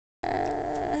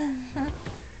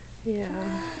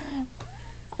Yeah.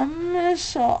 I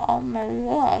miss all my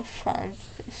real life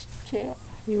friends too.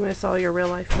 You miss all your real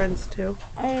life friends too?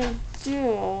 I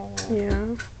do.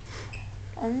 Yeah.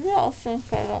 And they all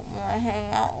think I don't want to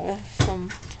hang out with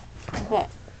them, but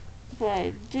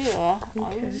I do.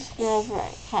 I just feel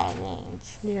like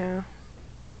Colleen's. Yeah.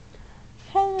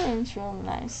 Colleen's real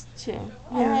nice too.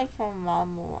 Yeah. I like her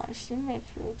mom a lot. She makes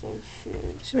real good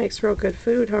food. She makes real good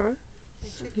food, huh?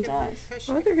 She does.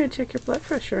 Oh, they're gonna check your blood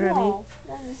pressure, honey. Whoa,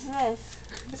 what is this?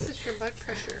 This is your blood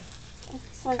pressure.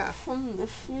 It's like from the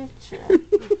future.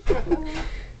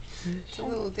 It's a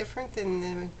little different than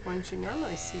the ones you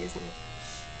normally see, isn't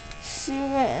it? She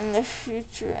went in the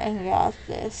future and got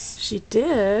this. She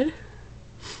did?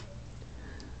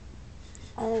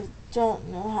 I don't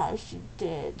know how she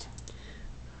did.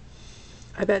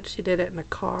 I bet she did it in a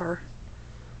car.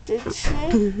 Did she?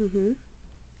 Mm-hmm.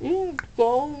 You can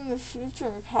go in the future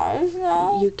in cars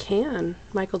now? You can.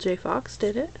 Michael J. Fox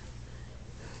did it.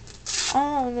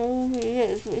 I don't know who he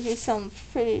is, but he sounds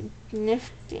pretty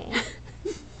nifty.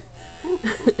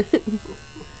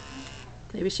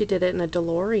 Maybe she did it in a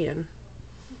DeLorean.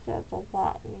 He has a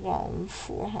lot going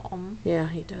for him. Yeah,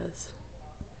 he does.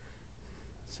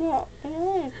 So it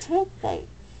only took like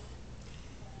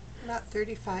About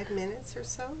 35 minutes or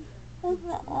so. wasn't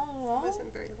that long? It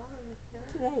wasn't very long. No.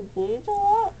 Did I bleed a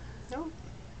lot? No.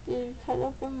 Did you cut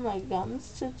open my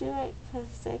gums to do it? Because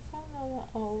they kind of went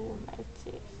all over my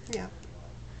teeth. Yeah.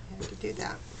 You had to do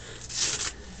that.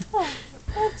 Oh,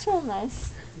 that's real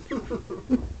nice.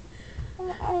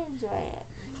 I enjoy it.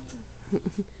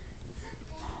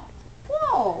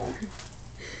 Whoa!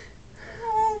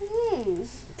 What are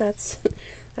these? That's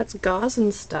gauze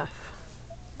and stuff.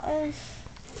 I,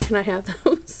 Can I have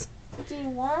those? do you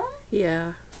want 'em?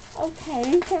 Yeah.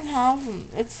 Okay, you can have them.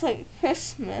 It's like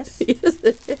Christmas. Yes,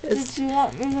 it is. Did you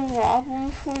want me to wrap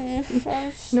them for you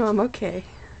first? No, I'm okay.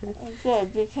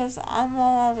 Good, because I'm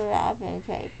all out of wrapping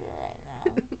paper right now.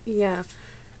 Yeah.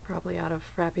 Probably out of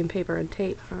wrapping paper and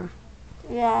tape, huh?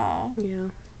 Yeah. Yeah.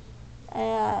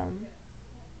 And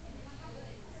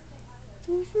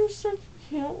these are such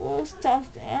cute little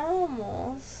stuffed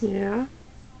animals. Yeah.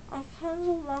 I kind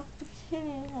of like the kitty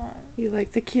one. You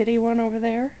like the kitty one over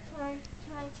there? Can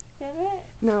I get it?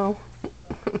 No.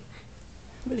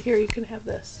 But here, you can have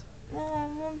this. No, I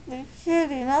want the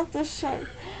kitty, not the shark.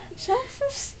 Sharks are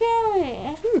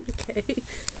scary. Okay.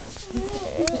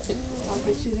 I'll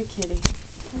get you the kitty.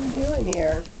 What are you doing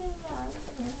here?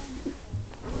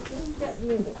 Get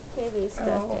me the kitty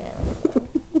stuffed animal.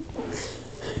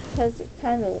 Because it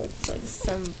kind of looks like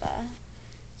Simba.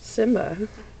 Simba.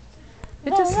 It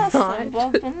No, does not not.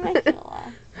 Simba,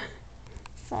 Bennicula.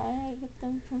 Sorry, I get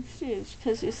them confused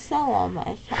because you sell all my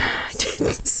I cats.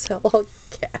 didn't sell all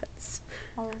cats.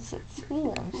 I was at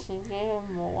school and she gave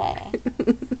them away.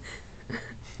 It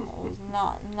was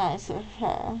not nice of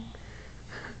her.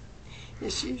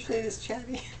 Is she usually this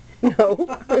chatty? No.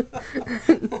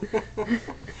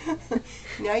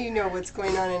 Now you know what's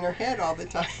going on in her head all the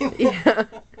time. Yeah.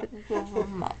 Give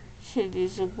them my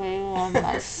kitties away on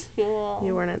my school.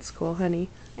 You weren't at school, honey.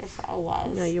 Yes, I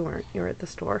was. No, you weren't. You were at the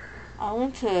store. I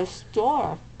went to the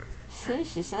store. See,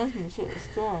 she sends me to the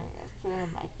store and gets rid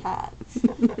of my cats. I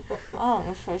don't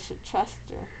know if I should trust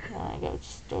her when I go to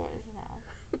stores now.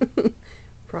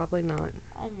 Probably not.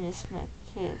 I miss my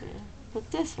kitty. But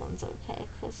this one's okay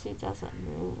because he doesn't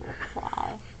move or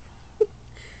cry.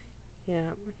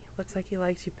 Yeah, looks like he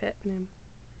likes you petting him.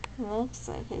 It looks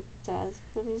like it does,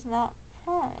 but he's not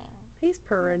purring. He's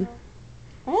purring.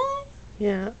 Really?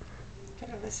 Yeah.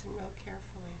 Gotta listen real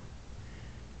carefully.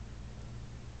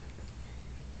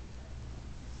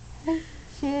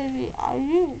 Kitty, are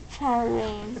you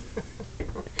purring?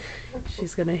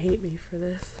 She's gonna hate me for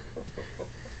this.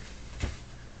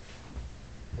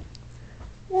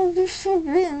 Well, there's a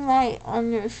green light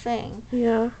on your thing.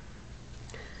 Yeah.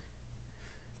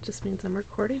 Just means I'm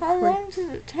recording How for long did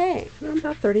it take? you.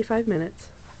 About 35 minutes.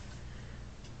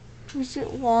 Was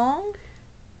it long?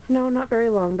 No, not very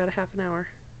long, about a half an hour.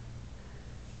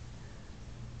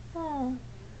 Oh.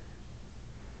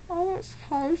 I was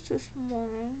cars this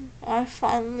morning. I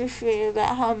finally figured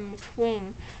out how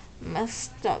McQueen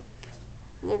messed up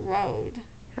the road.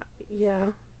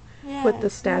 Yeah. Yeah, With the He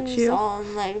statue? was all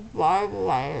in like barbed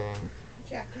wire.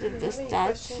 Jackie, Did do the you have any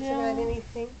questions statue- about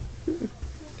anything?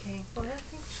 Okay, well, I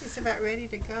think she's about ready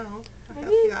to go. I'll What help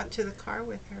do you- you out to the car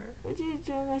with her. What are you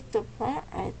doing with the plant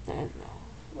right there,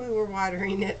 though? We were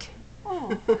watering it.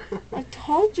 Oh, I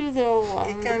told you they were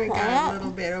watering It the kind of got a plant.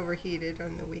 little bit overheated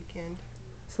on the weekend.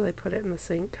 So they put it in the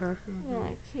sink, huh? You know,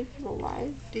 like keep it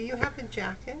alive. Do you have a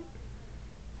jacket?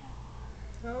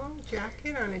 Oh,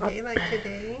 jacket on a day like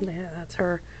today. Yeah, that's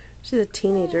her. She's a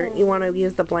teenager. You want to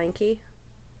use the blankie?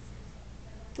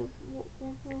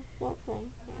 What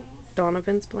blanket?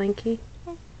 Donovan's blankie?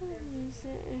 I can use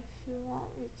it if you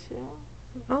want me to.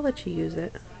 I'll let you use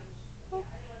it.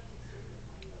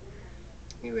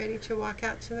 You ready to walk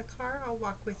out to the car? I'll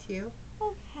walk with you.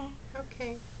 Okay.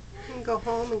 Okay. You can go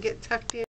home and get tucked in.